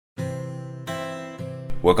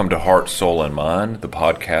Welcome to Heart, Soul, and Mind, the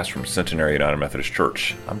podcast from Centenary United Methodist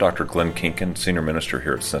Church. I'm Dr. Glenn Kinkin, Senior Minister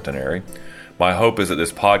here at Centenary. My hope is that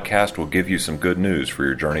this podcast will give you some good news for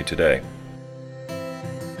your journey today.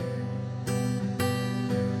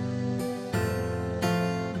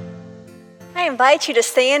 I invite you to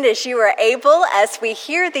stand as you are able as we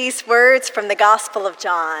hear these words from the Gospel of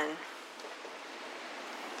John.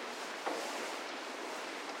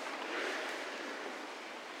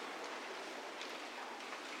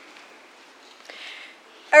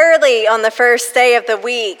 Early on the first day of the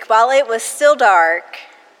week, while it was still dark,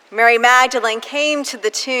 Mary Magdalene came to the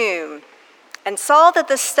tomb and saw that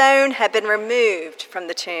the stone had been removed from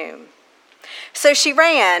the tomb. So she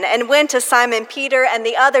ran and went to Simon Peter and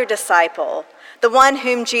the other disciple, the one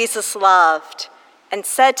whom Jesus loved, and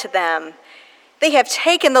said to them, "They have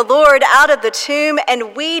taken the Lord out of the tomb,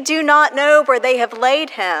 and we do not know where they have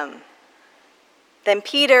laid him." Then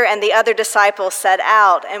Peter and the other disciple set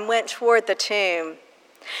out and went toward the tomb.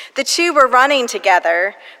 The two were running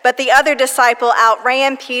together, but the other disciple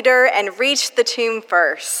outran Peter and reached the tomb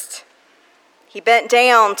first. He bent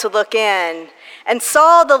down to look in and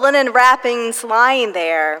saw the linen wrappings lying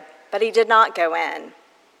there, but he did not go in.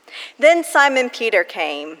 Then Simon Peter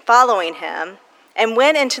came, following him, and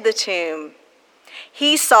went into the tomb.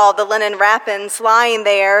 He saw the linen wrappings lying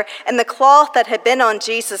there and the cloth that had been on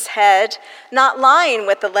Jesus' head, not lying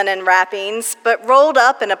with the linen wrappings, but rolled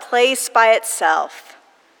up in a place by itself.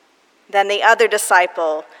 Then the other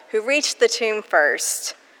disciple, who reached the tomb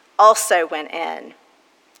first, also went in,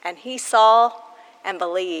 and he saw and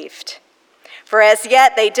believed. For as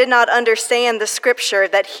yet they did not understand the scripture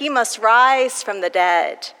that he must rise from the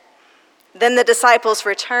dead. Then the disciples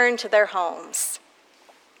returned to their homes.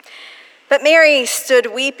 But Mary stood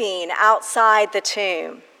weeping outside the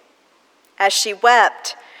tomb. As she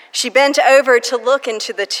wept, she bent over to look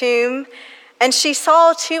into the tomb, and she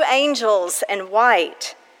saw two angels in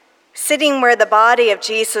white, sitting where the body of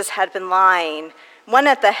Jesus had been lying, one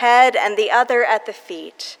at the head and the other at the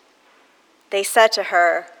feet. They said to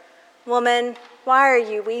her, "Woman, why are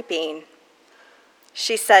you weeping?"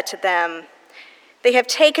 She said to them, "They have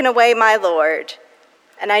taken away my Lord,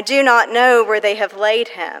 and I do not know where they have laid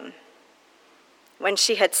him." When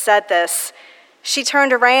she had said this, she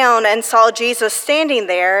turned around and saw Jesus standing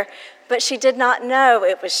there, but she did not know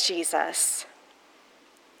it was Jesus.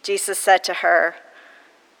 Jesus said to her,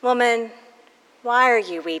 "Woman, why are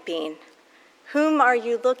you weeping? Whom are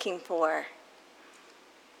you looking for?"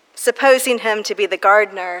 Supposing him to be the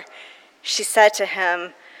gardener, she said to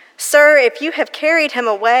him, "Sir, if you have carried him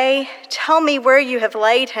away, tell me where you have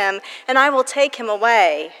laid him, and I will take him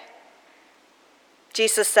away."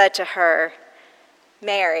 Jesus said to her,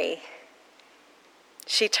 "Mary."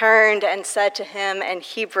 She turned and said to him in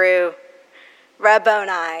Hebrew,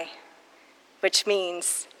 "Rabboni," which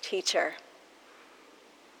means teacher.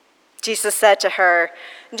 Jesus said to her,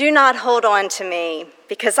 "Do not hold on to me,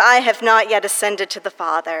 because I have not yet ascended to the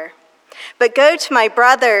Father. But go to my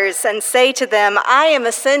brothers and say to them, I am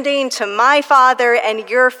ascending to my Father and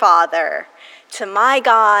your Father, to my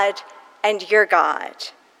God and your God."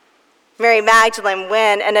 Mary Magdalene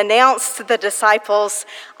went and announced to the disciples,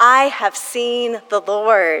 "I have seen the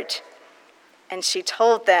Lord." And she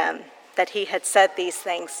told them that he had said these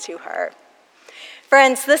things to her.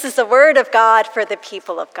 Friends, this is the word of God for the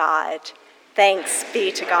people of God. Thanks be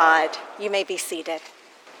to God. You may be seated.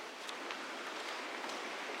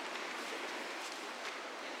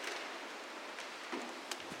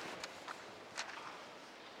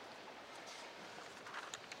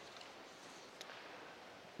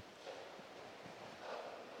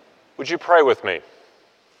 Would you pray with me?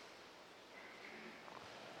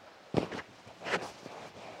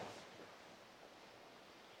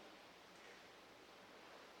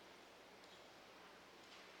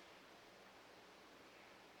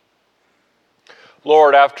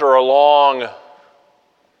 Lord, after a long,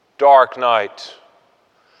 dark night,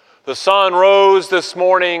 the sun rose this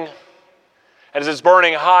morning, and as it's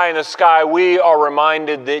burning high in the sky, we are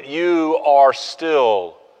reminded that you are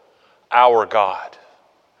still our God,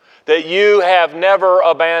 that you have never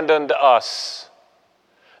abandoned us,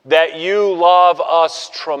 that you love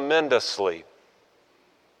us tremendously.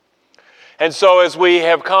 And so as we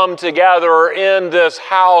have come together in this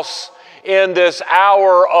house, in this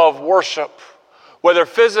hour of worship, whether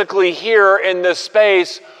physically here in this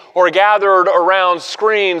space or gathered around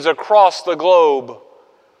screens across the globe,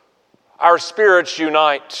 our spirits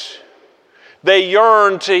unite. They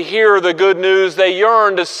yearn to hear the good news. They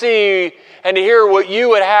yearn to see and to hear what you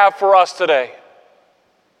would have for us today.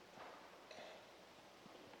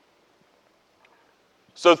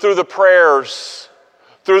 So through the prayers,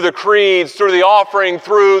 through the creeds, through the offering,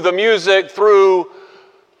 through the music, through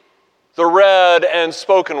the read and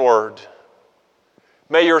spoken word.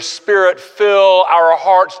 May your Spirit fill our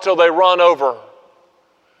hearts till they run over,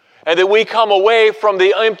 and that we come away from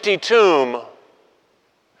the empty tomb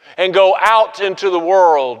and go out into the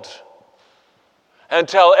world and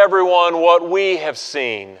tell everyone what we have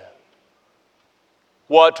seen,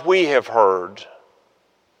 what we have heard,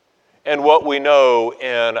 and what we know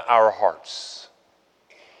in our hearts.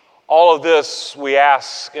 All of this we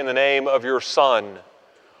ask in the name of your Son,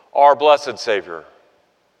 our blessed Savior,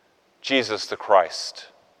 Jesus the Christ.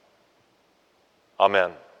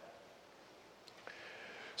 Amen.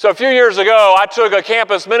 So a few years ago, I took a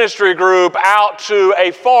campus ministry group out to a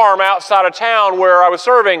farm outside of town where I was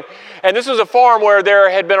serving. And this was a farm where there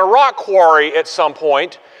had been a rock quarry at some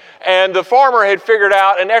point, and the farmer had figured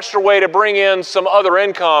out an extra way to bring in some other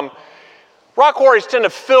income. Rock quarries tend to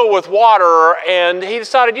fill with water, and he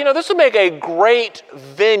decided, this would make a great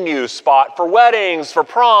venue spot for weddings, for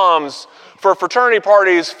proms, for fraternity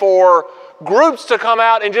parties, for groups to come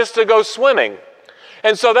out and just to go swimming.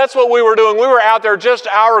 And so that's what we were doing. We were out there, just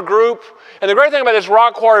our group. And the great thing about this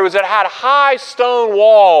rock quarry was it had high stone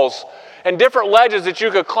walls and different ledges that you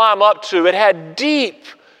could climb up to. It had deep,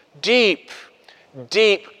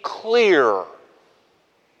 clear,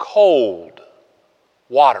 cold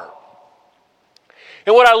water.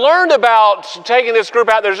 And what I learned about taking this group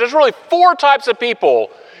out, there's really 4 types of people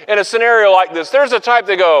in a scenario like this. There's a type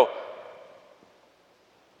that go,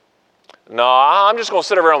 no, I'm just going to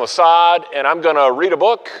sit over on the side and I'm going to read a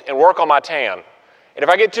book and work on my tan. And if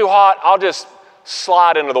I get too hot, I'll just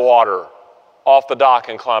slide into the water off the dock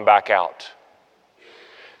and climb back out.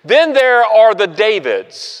 Then there are the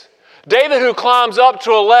Davids. David who climbs up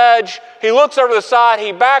to a ledge, he looks over the side,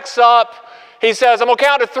 he backs up, he says, I'm going to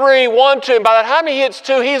count to 3, 1, 2, and by the time he hits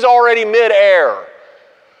 2, he's already midair,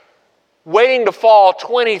 waiting to fall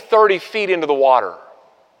 20, 30 feet into the water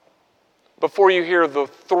before you hear the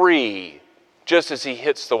 3 just as he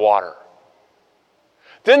hits the water.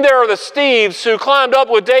 Then there are the Steves who climbed up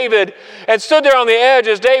with David and stood there on the edge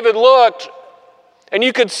as David looked, and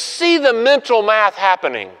you could see the mental math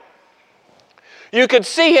happening. You could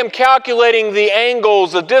see him calculating the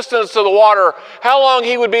angles, the distance to the water, how long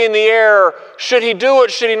he would be in the air. Should he do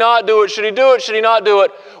it? Should he not do it? Should he do it? Should he not do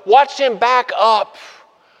it? Watch him back up.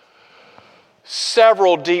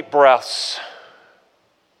 Several deep breaths.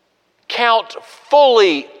 Count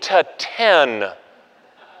fully to 10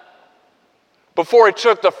 before he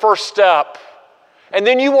took the first step. And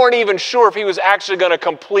then you weren't even sure if he was actually going to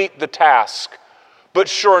complete the task. But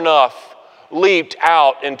sure enough, leaped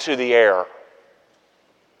out into the air.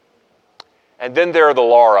 And then there are the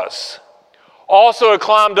Lauras. Also had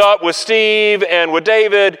climbed up with Steve and with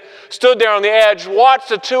David, stood there on the edge, watched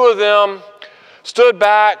the 2 of them, stood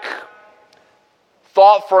back,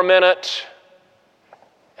 thought for a minute,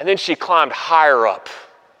 and then she climbed higher up,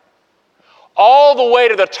 all the way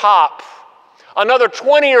to the top, another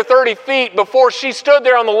 20 or 30 feet before she stood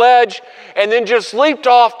there on the ledge and then just leaped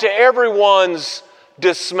off to everyone's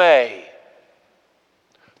dismay.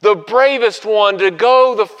 The bravest one to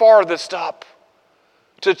go the farthest up,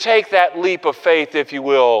 to take that leap of faith, if you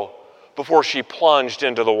will, before she plunged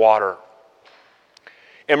into the water.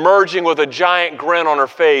 Emerging with a giant grin on her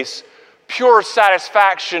face, pure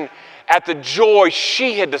satisfaction at the joy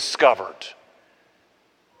she had discovered,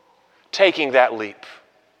 taking that leap.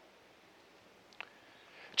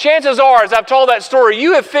 Chances are, as I've told that story,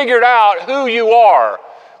 you have figured out who you are,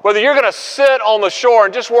 whether you're going to sit on the shore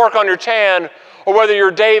and just work on your tan, or whether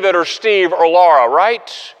you're David or Steve or Laura,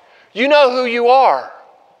 right? You know who you are.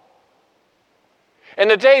 In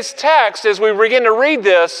today's text, as we begin to read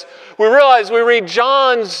this, we realize we read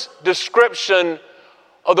John's description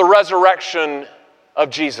of the resurrection of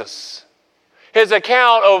Jesus. His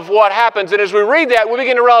account of what happens. And as we read that, we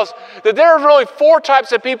begin to realize that there are really 4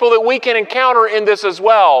 types of people that we can encounter in this as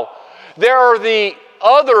well. There are the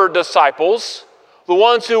other disciples, the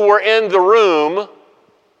ones who were in the room,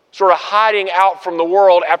 sort of hiding out from the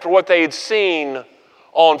world after what they had seen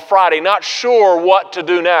on Friday, not sure what to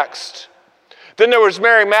do next. Then there was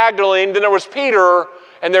Mary Magdalene, then there was Peter,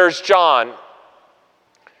 and there's John.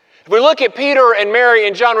 If we look at Peter and Mary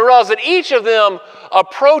and John, we realize that each of them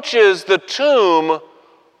approaches the tomb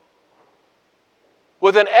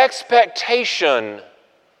with an expectation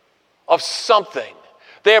of something.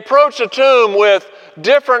 They approach the tomb with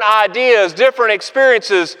different ideas, different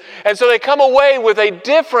experiences, and so they come away with a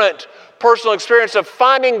different personal experience of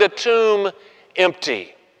finding the tomb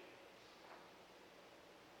empty.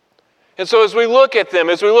 And so as we look at them,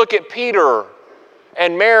 as we look at Peter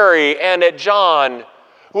and Mary and at John,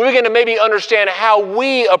 we begin to maybe understand how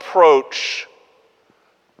we approach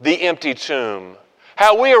the empty tomb,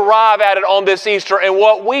 how we arrive at it on this Easter, and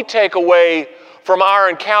what we take away from our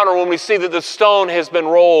encounter when we see that the stone has been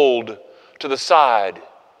rolled to the side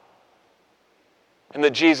and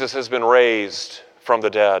that Jesus has been raised from the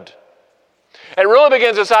dead. And it really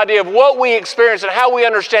begins this idea of what we experience and how we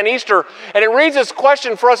understand Easter. And it reads this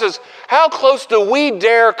question for us as, how close do we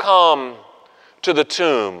dare come to the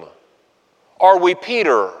tomb? Are we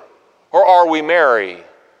Peter, or are we Mary,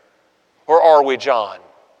 or are we John?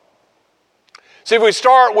 See, if we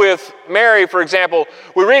start with Mary, for example,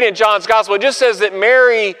 we read in John's Gospel, it just says that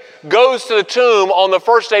Mary goes to the tomb on the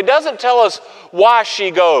first day. It doesn't tell us why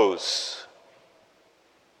she goes.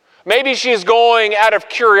 Maybe she's going out of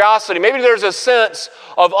curiosity. Maybe there's a sense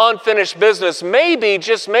of unfinished business. Maybe,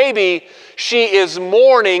 just maybe, she is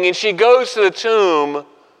mourning and she goes to the tomb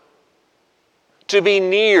to be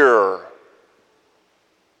near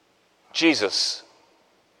Jesus.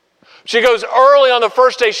 She goes early on the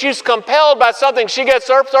first day. She's compelled by something. She gets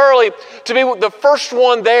up early to be the first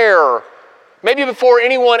one there, maybe before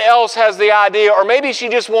anyone else has the idea, or maybe she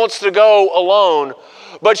just wants to go alone.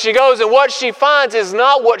 But she goes, and what she finds is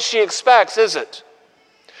not what she expects, is it?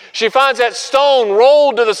 She finds that stone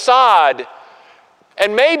rolled to the side,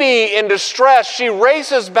 and maybe in distress, she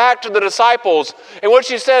races back to the disciples, and what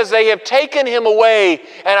she says, they have taken him away,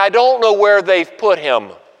 and I don't know where they've put him.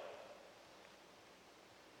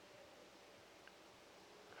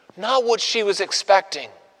 Not what she was expecting.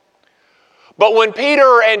 But when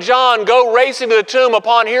Peter and John go racing to the tomb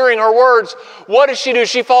upon hearing her words, what does she do?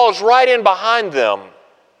 She falls right in behind them.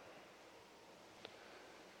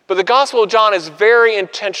 But the Gospel of John is very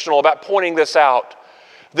intentional about pointing this out.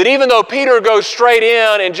 That even though Peter goes straight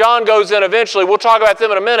in and John goes in eventually, we'll talk about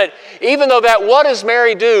them in a minute, even though that, what does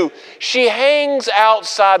Mary do? She hangs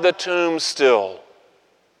outside the tomb still.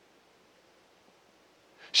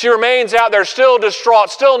 She remains out there still distraught,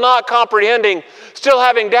 still not comprehending, still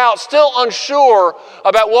having doubts, still unsure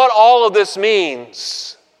about what all of this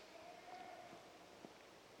means.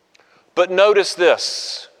 But notice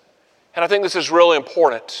this, and I think this is really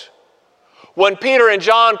important. When Peter and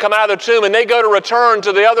John come out of the tomb and they go to return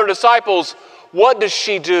to the other disciples, what does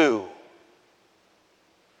she do?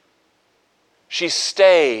 She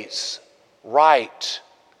stays right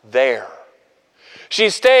there. She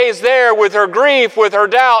stays there with her grief, with her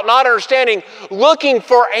doubt, not understanding, looking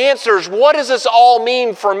for answers. What does this all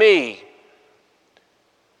mean for me?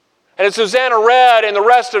 And as Susanna read in the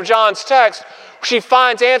rest of John's text, she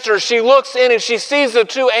finds answers. She looks in and she sees the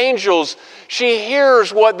two angels. She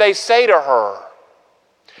hears what they say to her.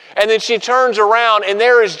 And then she turns around and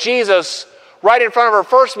there is Jesus right in front of her,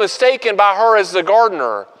 first mistaken by her as the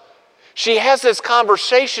gardener. She has this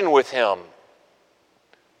conversation with him.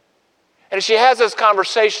 And as she has this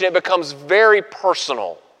conversation, it becomes very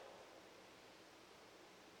personal.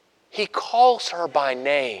 He calls her by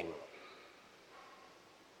name.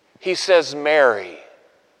 He says, Mary.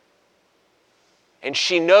 And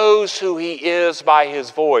she knows who he is by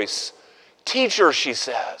his voice. Teacher, she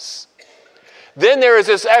says. Then there is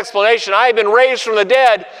this explanation. I have been raised from the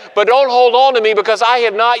dead, but don't hold on to me because I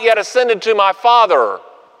have not yet ascended to my Father.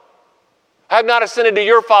 I have not ascended to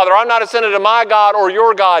your Father. I'm not ascended to my God or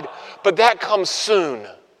your God, but that comes soon.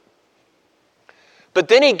 But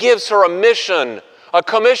then he gives her a mission, a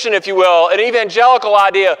commission, if you will, an evangelical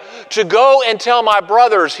idea, to go and tell my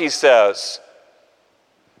brothers, he says.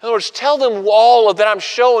 In other words, tell them all of that I'm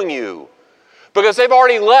showing you. Because they've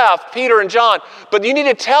already left, Peter and John. But you need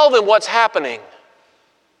to tell them what's happening.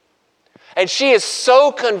 And she is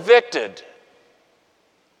so convicted.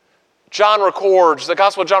 John records, the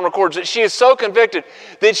Gospel of John records that she is so convicted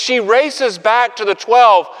that she races back to the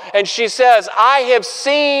 12 and she says, I have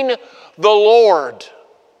seen the Lord.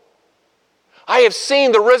 I have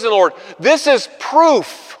seen the risen Lord. This is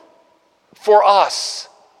proof for us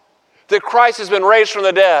that Christ has been raised from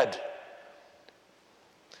the dead.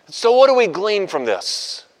 So what do we glean from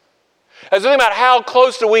this? As we think about how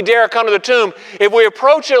close do we dare come to the tomb, if we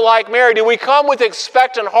approach it like Mary, do we come with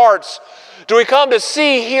expectant hearts? Do we come to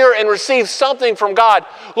see, hear, and receive something from God?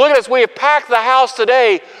 Look at us. We have packed the house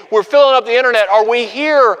today. We're filling up the internet. Are we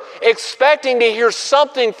here expecting to hear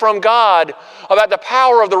something from God about the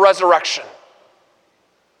power of the resurrection?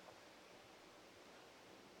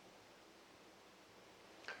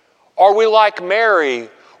 Are we like Mary,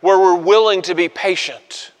 where we're willing to be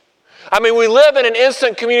patient? I mean, we live in an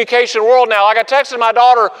instant communication world now. Like I texted my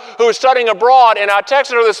daughter who was studying abroad, and I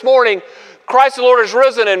texted her this morning, Christ the Lord is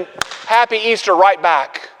risen, and happy Easter right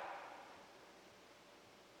back.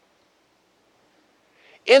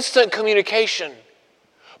 Instant communication.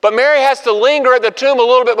 But Mary has to linger at the tomb a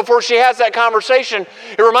little bit before she has that conversation.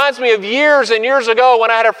 It reminds me of years and years ago when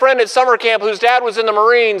I had a friend at summer camp whose dad was in the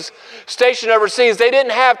Marines stationed overseas. They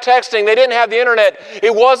didn't have texting. They didn't have the internet.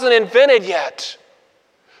 It wasn't invented yet.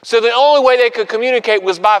 So the only way they could communicate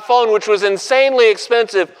was by phone, which was insanely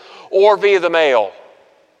expensive, or via the mail.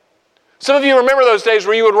 Some of you remember those days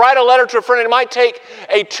where you would write a letter to a friend and it might take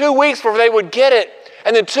 2 weeks before they would get it,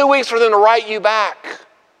 and then 2 weeks for them to write you back.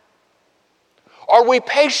 Are we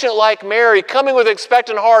patient like Mary, coming with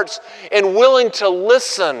expectant hearts and willing to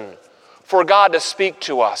listen for God to speak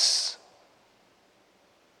to us?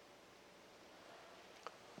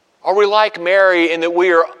 Are we like Mary in that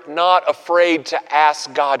we are not afraid to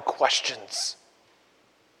ask God questions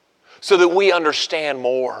so that we understand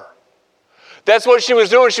more? That's what she was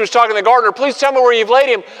doing. She was talking to the gardener. Please tell me where you've laid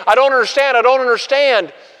him. I don't understand. I don't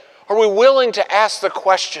understand. Are we willing to ask the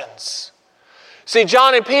questions? See,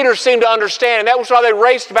 John and Peter seemed to understand, and that was why they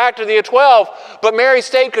raced back to the 12. But Mary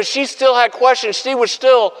stayed because she still had questions. She was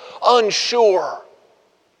still unsure.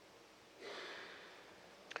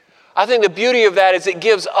 I think the beauty of that is it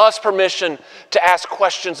gives us permission to ask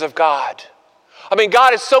questions of God. I mean,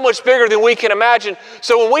 God is so much bigger than we can imagine.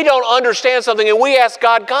 So when we don't understand something and we ask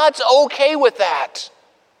God, God's okay with that.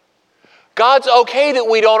 God's okay that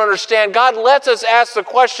we don't understand. God lets us ask the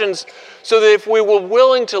questions so that if we were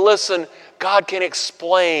willing to listen, God can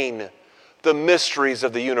explain the mysteries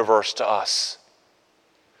of the universe to us,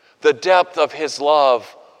 the depth of His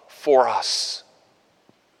love for us.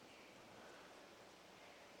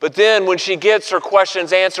 But then when she gets her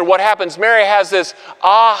questions answered, what happens? Mary has this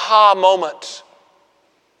aha moment.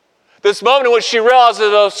 This moment in which she realizes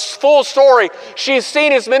the full story. She's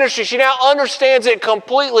seen His ministry. She now understands it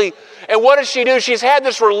completely. And what does she do? She's had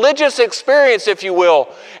this religious experience, if you will.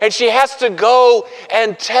 And she has to go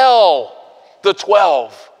and tell the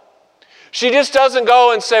 12. She just doesn't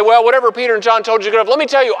go and say, well, whatever Peter and John told you to go. Let me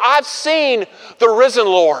tell you, I've seen the risen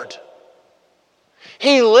Lord.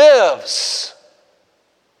 He lives.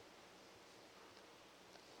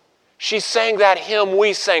 She sang that hymn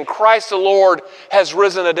we sang, Christ the Lord has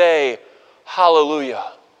risen today.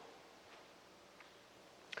 Hallelujah.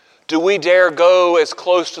 Do we dare go as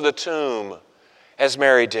close to the tomb as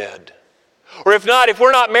Mary did? Or if not, if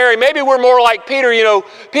we're not Mary, maybe we're more like Peter. You know,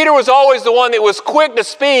 Peter was always the one that was quick to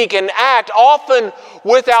speak and act, often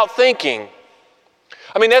without thinking.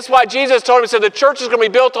 I mean, that's why Jesus told him, He said, the church is going to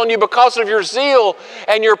be built on you because of your zeal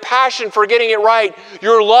and your passion for getting it right,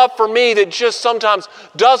 your love for me that just sometimes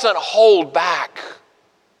doesn't hold back.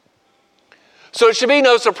 So it should be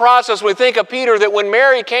no surprise as we think of Peter that when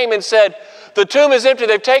Mary came and said, the tomb is empty,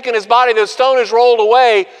 they've taken his body, the stone is rolled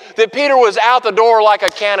away, that Peter was out the door like a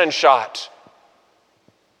cannon shot.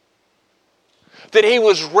 That he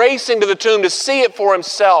was racing to the tomb to see it for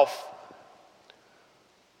himself.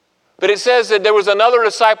 But it says that there was another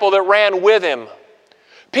disciple that ran with him.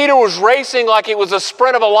 Peter was racing like it was a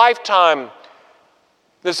sprint of a lifetime.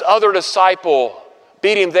 This other disciple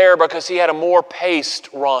beat him there because he had a more paced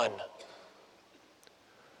run.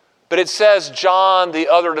 But it says John, the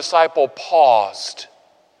other disciple, paused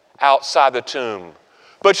outside the tomb.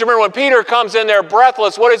 But you remember when Peter comes in there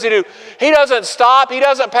breathless, what does he do? He doesn't stop. He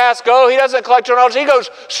doesn't pass go. He doesn't collect journals. He goes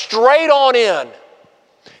straight on in.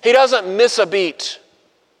 He doesn't miss a beat.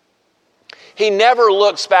 He never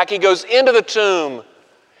looks back. He goes into the tomb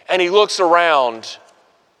and he looks around.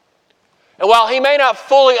 And while he may not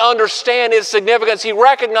fully understand its significance, he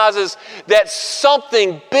recognizes that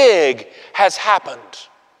something big has happened.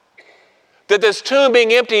 That this tomb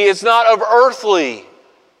being empty is not of earthly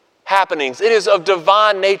happenings. It is of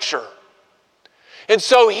divine nature. And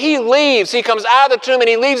so he leaves. He comes out of the tomb and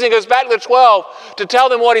he leaves and he goes back to the 12 to tell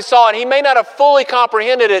them what he saw. And he may not have fully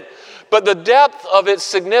comprehended it, but the depth of its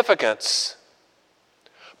significance.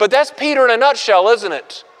 But that's Peter in a nutshell, isn't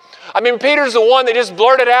it? I mean, Peter's the one that just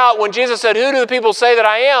blurted out when Jesus said, who do the people say that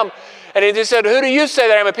I am? And he said, who do you say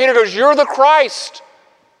that I am? And Peter goes, you're the Christ.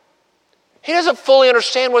 He doesn't fully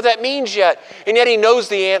understand what that means yet, and yet he knows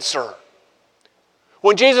the answer.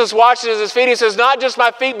 When Jesus washes his feet, he says, not just my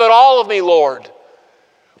feet, but all of me, Lord.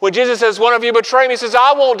 When Jesus says, one of you betray me, he says,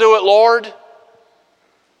 I won't do it, Lord.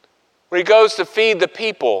 When he goes to feed the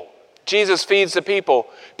people, Jesus feeds the people.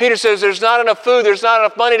 Peter says, there's not enough food, there's not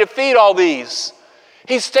enough money to feed all these.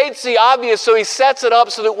 He states the obvious, so he sets it up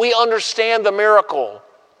so that we understand the miracle.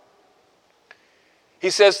 He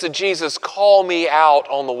says to Jesus, call me out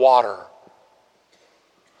on the water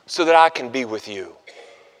so that I can be with you.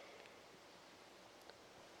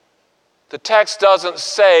 The text doesn't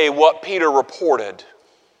say what Peter reported,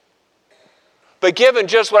 But given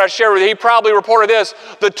just what I shared with you, he probably reported this: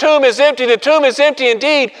 the tomb is empty, the tomb is empty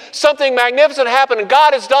indeed. Something magnificent happened, and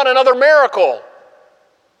God has done another miracle.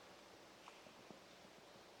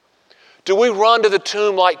 Do we run to the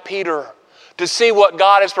tomb like Peter to see what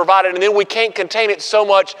God has provided, and then we can't contain it so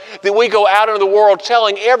much that we go out into the world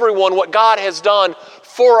telling everyone what God has done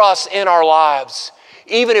for us in our lives,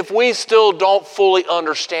 even if we still don't fully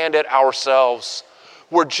understand it ourselves?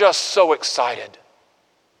 We're just so excited.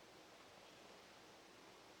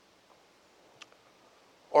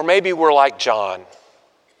 Or maybe we're like John.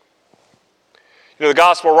 You know, the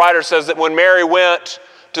gospel writer says that when Mary went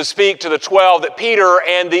to speak to the 12, that Peter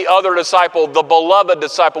and the other disciple, the beloved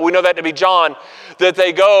disciple, we know that to be John, that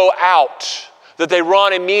they go out, that they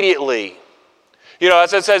run immediately. You know,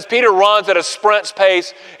 as it says, Peter runs at a sprint's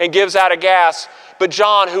pace and gives out a gas, but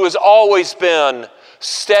John, who has always been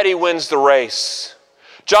steady, wins the race.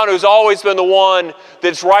 John, who's always been the one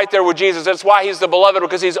that's right there with Jesus. That's why he's the beloved,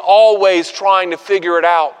 because he's always trying to figure it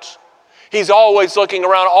out. He's always looking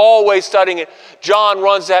around, always studying it. John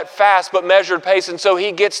runs that fast but measured pace, and so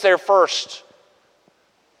he gets there first.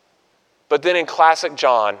 But then in classic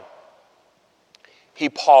John, he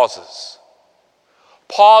pauses.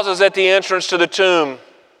 Pauses at the entrance to the tomb.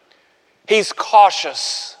 He's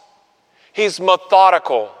cautious. He's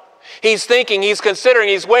methodical. He's thinking, he's considering,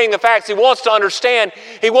 he's weighing the facts. He wants to understand.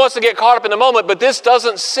 He wants to get caught up in the moment, but this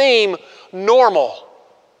doesn't seem normal.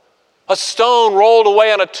 A stone rolled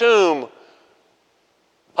away on a tomb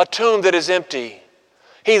that is empty.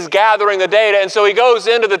 He's gathering the data, and so he goes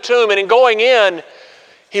into the tomb, and in going in,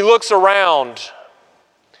 he looks around.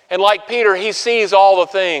 And like Peter, he sees all the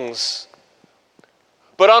things.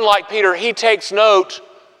 But unlike Peter, he takes note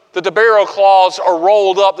that the burial cloths are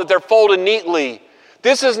rolled up, that they're folded neatly.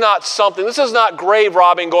 This is not grave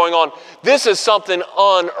robbing going on. This is something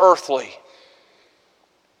unearthly.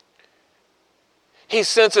 He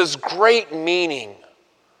senses great meaning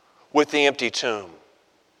with the empty tomb.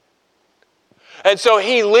 And so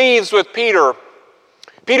he leaves with Peter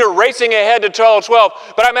racing ahead to 12.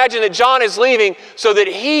 But I imagine that John is leaving so that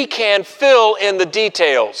he can fill in the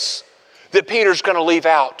details that Peter's going to leave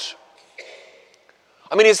out.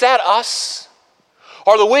 I mean, is that us?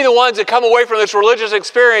 Are we the ones that come away from this religious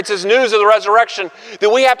experience as news of the resurrection, that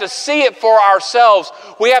we have to see it for ourselves?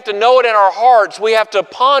 We have to know it in our hearts. We have to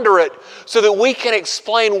ponder it so that we can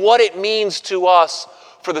explain what it means to us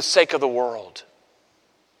for the sake of the world.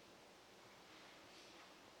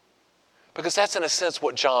 Because that's in a sense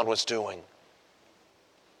what John was doing.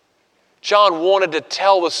 John wanted to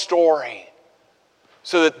tell the story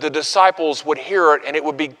so that the disciples would hear it and it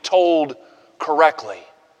would be told correctly.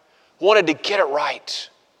 Wanted to get it right.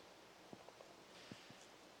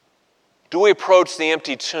 Do we approach the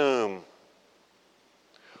empty tomb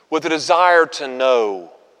with a desire to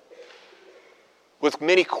know, with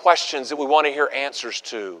many questions that we want to hear answers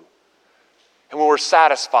to? And when we're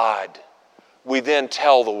satisfied, we then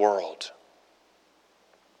tell the world.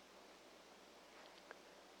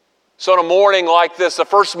 So on a morning like this, the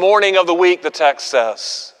first morning of the week, the text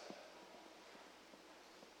says,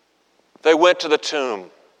 they went to the tomb.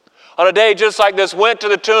 On a day just like this, went to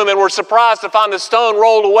the tomb and were surprised to find the stone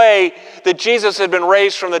rolled away, that Jesus had been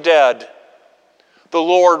raised from the dead, the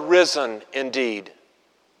Lord risen indeed.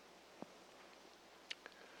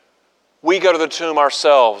 We go to the tomb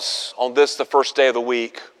ourselves on this, the first day of the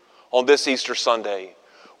week, on this Easter Sunday.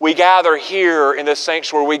 We gather here in this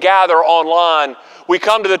sanctuary. We gather online. We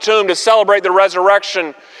come to the tomb to celebrate the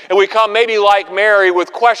resurrection. And we come maybe like Mary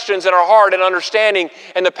with questions in our heart and understanding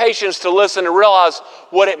and the patience to listen and realize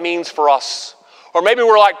what it means for us. Or maybe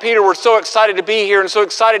we're like Peter. We're so excited to be here and so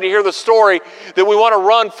excited to hear the story that we want to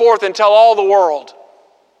run forth and tell all the world.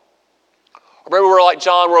 Or maybe we're like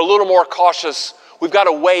John. We're a little more cautious. We've got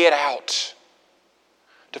to weigh it out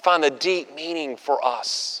to find the deep meaning for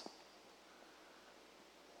us.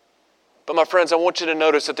 But my friends, I want you to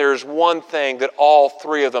notice that there is one thing that all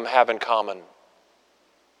three of them have in common.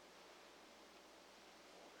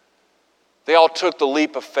 They all took the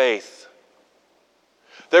leap of faith.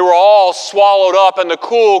 They were all swallowed up in the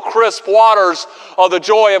cool, crisp waters of the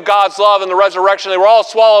joy of God's love and the resurrection. They were all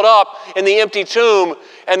swallowed up in the empty tomb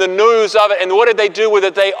and the news of it. And what did they do with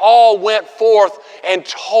it? They all went forth and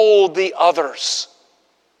told the others.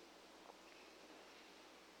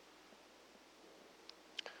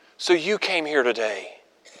 So you came here today.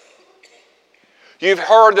 You've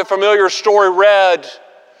heard the familiar story read.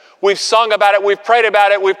 We've sung about it. We've prayed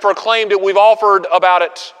about it. We've proclaimed it. We've offered about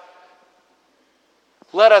it.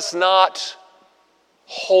 Let us not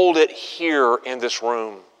hold it here in this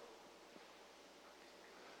room.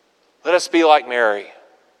 Let us be like Mary.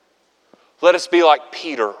 Let us be like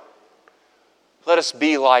Peter. let us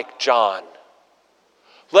be like John.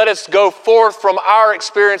 Let us go forth from our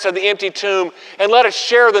experience of the empty tomb and let us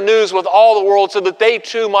share the news with all the world so that they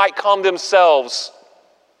too might come themselves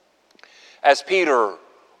as Peter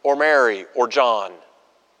or Mary or John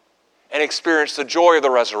and experience the joy of the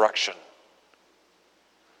resurrection.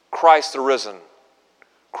 Christ the risen,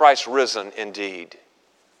 Christ risen indeed.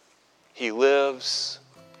 He lives,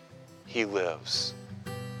 He lives.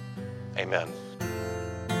 Amen.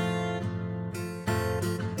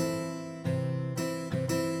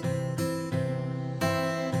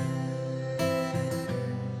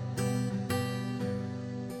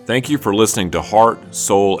 Thank you for listening to Heart,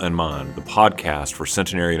 Soul, and Mind, the podcast for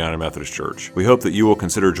Centenary United Methodist Church. We hope that you will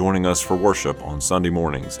consider joining us for worship on Sunday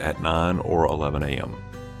mornings at 9 or 11 a.m.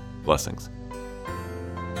 Blessings.